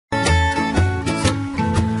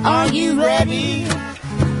you ready?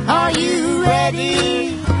 Are you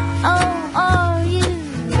ready? Oh, are you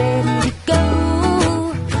ready to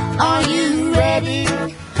go? Are you ready?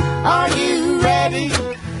 Are you ready?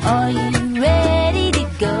 Are you ready to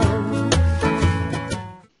go?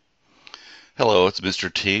 Hello, it's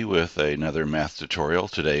Mr. T with another math tutorial.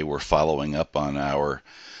 Today we're following up on our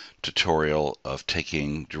tutorial of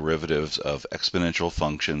taking derivatives of exponential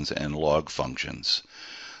functions and log functions.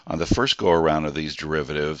 On the first go around of these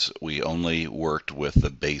derivatives, we only worked with the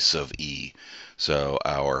base of e. So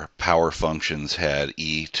our power functions had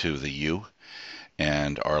e to the u,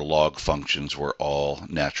 and our log functions were all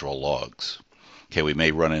natural logs. Okay, we may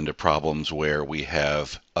run into problems where we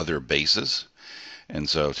have other bases, and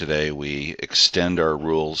so today we extend our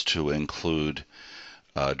rules to include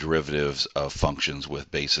derivatives of functions with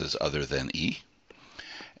bases other than e.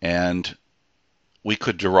 And we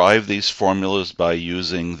could derive these formulas by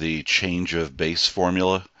using the change of base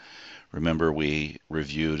formula. Remember, we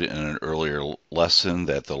reviewed in an earlier lesson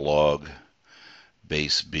that the log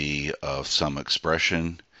base b of some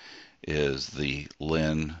expression is the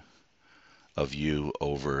ln of u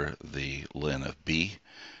over the ln of b.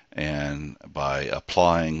 And by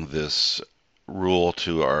applying this rule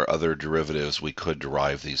to our other derivatives, we could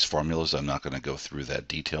derive these formulas. I'm not going to go through that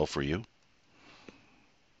detail for you.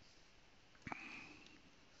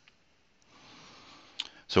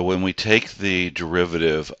 So when we take the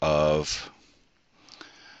derivative of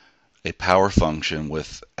a power function where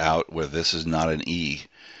this is not an e,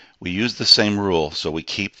 we use the same rule. So we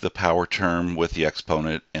keep the power term with the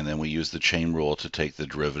exponent, and then we use the chain rule to take the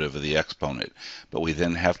derivative of the exponent. But we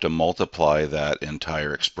then have to multiply that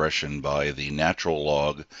entire expression by the natural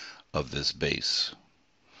log of this base.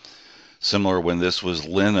 Similar, when this was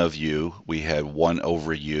ln of u, we had 1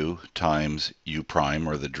 over u times u prime,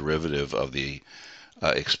 or the derivative of the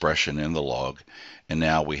expression in the log, and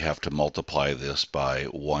now we have to multiply this by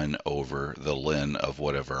 1 over the ln of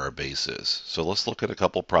whatever our base is. So let's look at a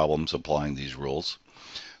couple problems applying these rules.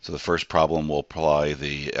 So the first problem will apply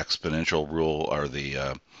the exponential rule, or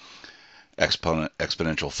the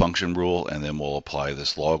exponential function rule, and then we'll apply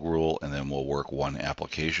this log rule, and then we'll work one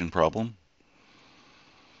application problem.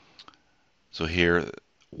 So here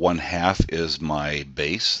 1/2 is my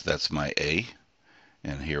base, that's my a,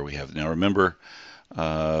 and here we have, now remember,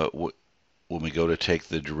 when we go to take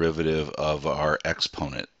the derivative of our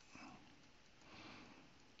exponent,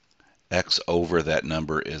 x over that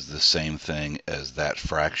number is the same thing as that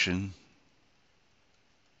fraction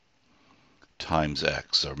times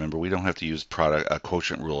x. So remember, we don't have to use a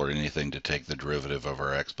quotient rule or anything to take the derivative of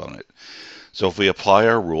our exponent. So if we apply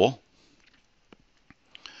our rule,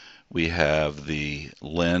 we have the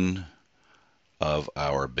ln of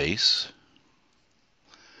our base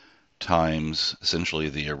times essentially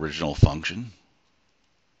the original function,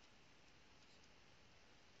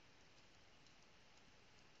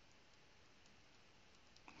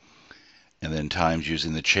 and then times,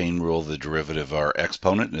 using the chain rule, the derivative of our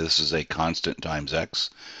exponent. This is a constant times x,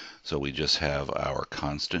 so we just have our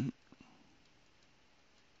constant.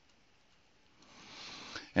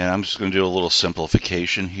 And I'm just going to do a little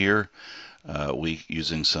simplification here.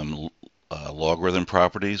 Using some logarithm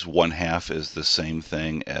properties, 1/2 is the same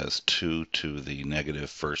thing as 2 to the negative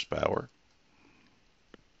first power.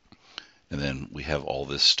 And then we have all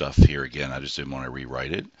this stuff here again. I just didn't want to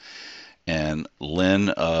rewrite it. And ln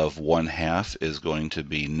of 1/2 is going to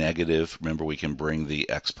be negative. Remember, we can bring the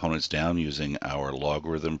exponents down using our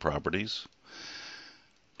logarithm properties,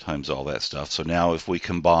 times all that stuff. So now if we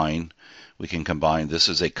combine, we can combine, this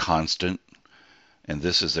is a constant, and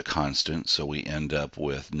this is a constant, so we end up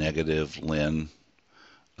with negative ln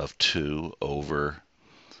of 2 over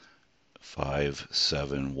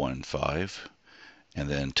 5715, and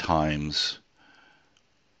then times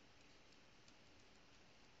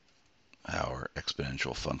our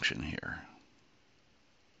exponential function here.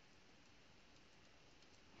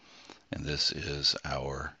 And this is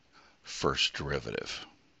our first derivative.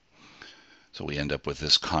 So we end up with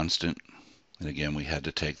this constant. And again, we had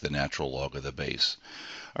to take the natural log of the base.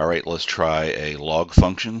 All right, let's try a log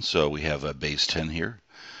function. So we have a base 10 here.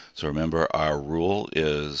 So remember, our rule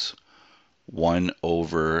is 1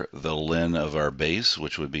 over the ln of our base,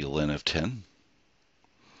 which would be ln of 10.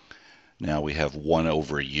 Now we have 1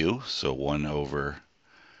 over u, so 1 over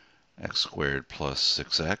x squared plus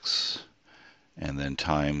 6x, and then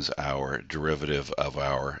times our derivative of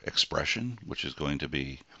our expression, which is going to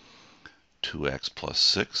be 2x plus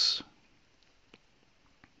 6.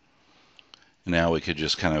 Now we could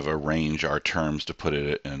just kind of arrange our terms to put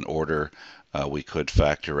it in order. We could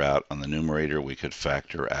factor out on the numerator, we could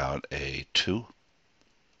factor out a 2.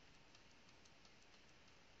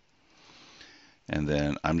 And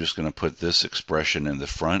then I'm just going to put this expression in the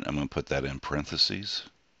front. I'm going to put that in parentheses.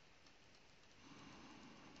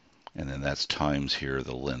 And then that's times here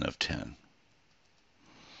the ln of 10.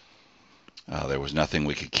 There was nothing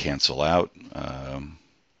we could cancel out,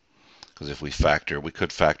 because if we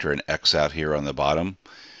could factor an x out here on the bottom,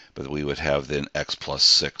 but we would have then x plus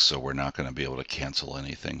 6, so we're not going to be able to cancel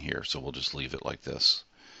anything here, so we'll just leave it like this.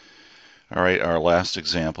 All right, our last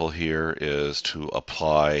example here is to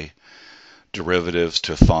apply derivatives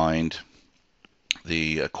to find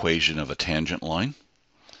the equation of a tangent line.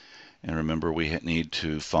 And remember, we need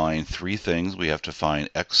to find three things. We have to find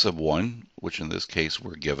x sub 1, which in this case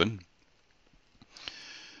we're given.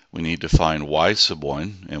 We need to find y sub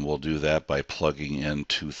 1, and we'll do that by plugging in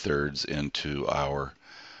 2/3 into our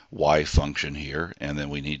y function here. And then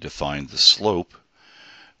we need to find the slope,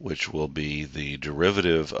 which will be the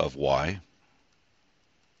derivative of y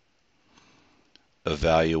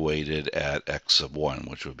evaluated at x sub 1,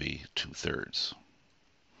 which would be 2/3.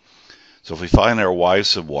 So if we find our y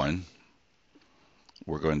sub 1,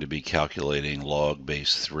 we're going to be calculating log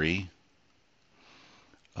base 3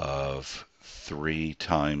 of 3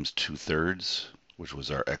 times 2/3, which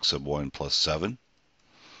was our x sub 1 plus 7.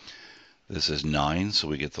 This is 9, so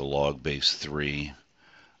we get the log base 3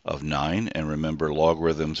 of 9. And remember,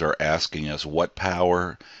 logarithms are asking us what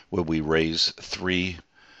power would we raise 3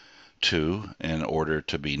 to in order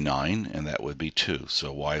to be 9, and that would be 2.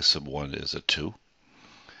 So y sub 1 is a 2.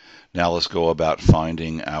 Now let's go about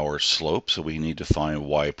finding our slope. So we need to find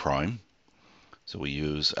y prime. So we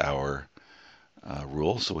use our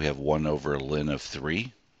rule. So we have 1 over ln of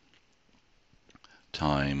 3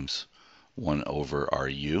 times 1 over our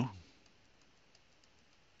u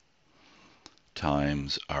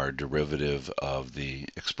times our derivative of the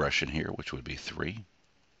expression here, which would be 3.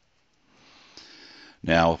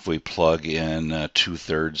 Now if we plug in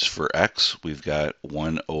 2/3 for x, we've got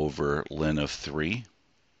 1 over ln of 3.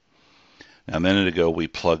 Now a minute ago we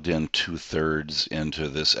plugged in 2/3 into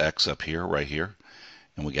this x up here, right here,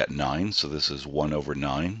 and we got 9. So this is 1 over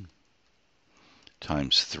 9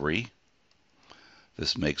 times 3.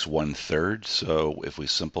 This makes 1/3. So if we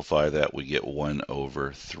simplify that, we get 1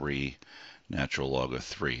 over 3 natural log of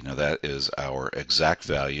 3. Now that is our exact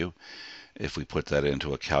value. If we put that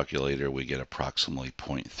into a calculator, we get approximately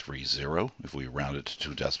 0.30 if we round it to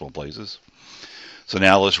 2 decimal places. So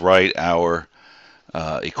now let's write our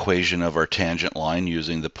equation of our tangent line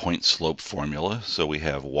using the point slope formula. So we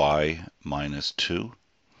have y minus 2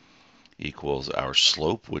 equals our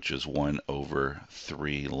slope, which is 1 over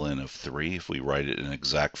 3 ln of 3, if we write it in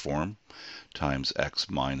exact form, times x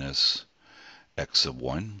minus x sub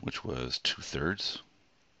 1, which was 2/3.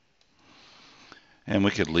 And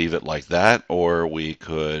we could leave it like that, or we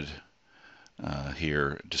could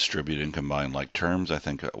here distribute and combine like terms. I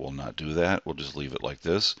think I will not do that. We'll just leave it like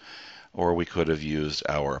this. Or we could have used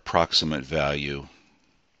our approximate value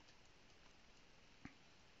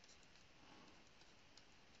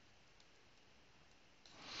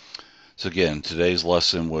So again, today's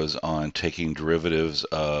lesson was on taking derivatives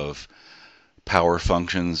of power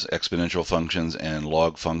functions, exponential functions, and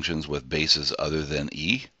log functions with bases other than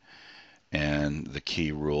e. And the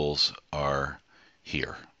key rules are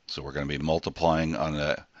here. So we're going to be multiplying on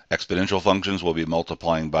the exponential functions, we'll be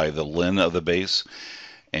multiplying by the ln of the base,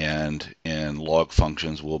 and in log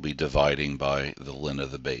functions we'll be dividing by the ln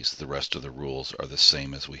of the base. The rest of the rules are the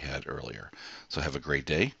same as we had earlier. So have a great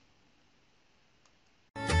day.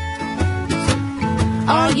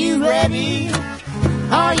 Are you ready?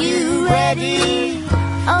 Are you ready?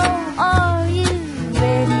 Oh,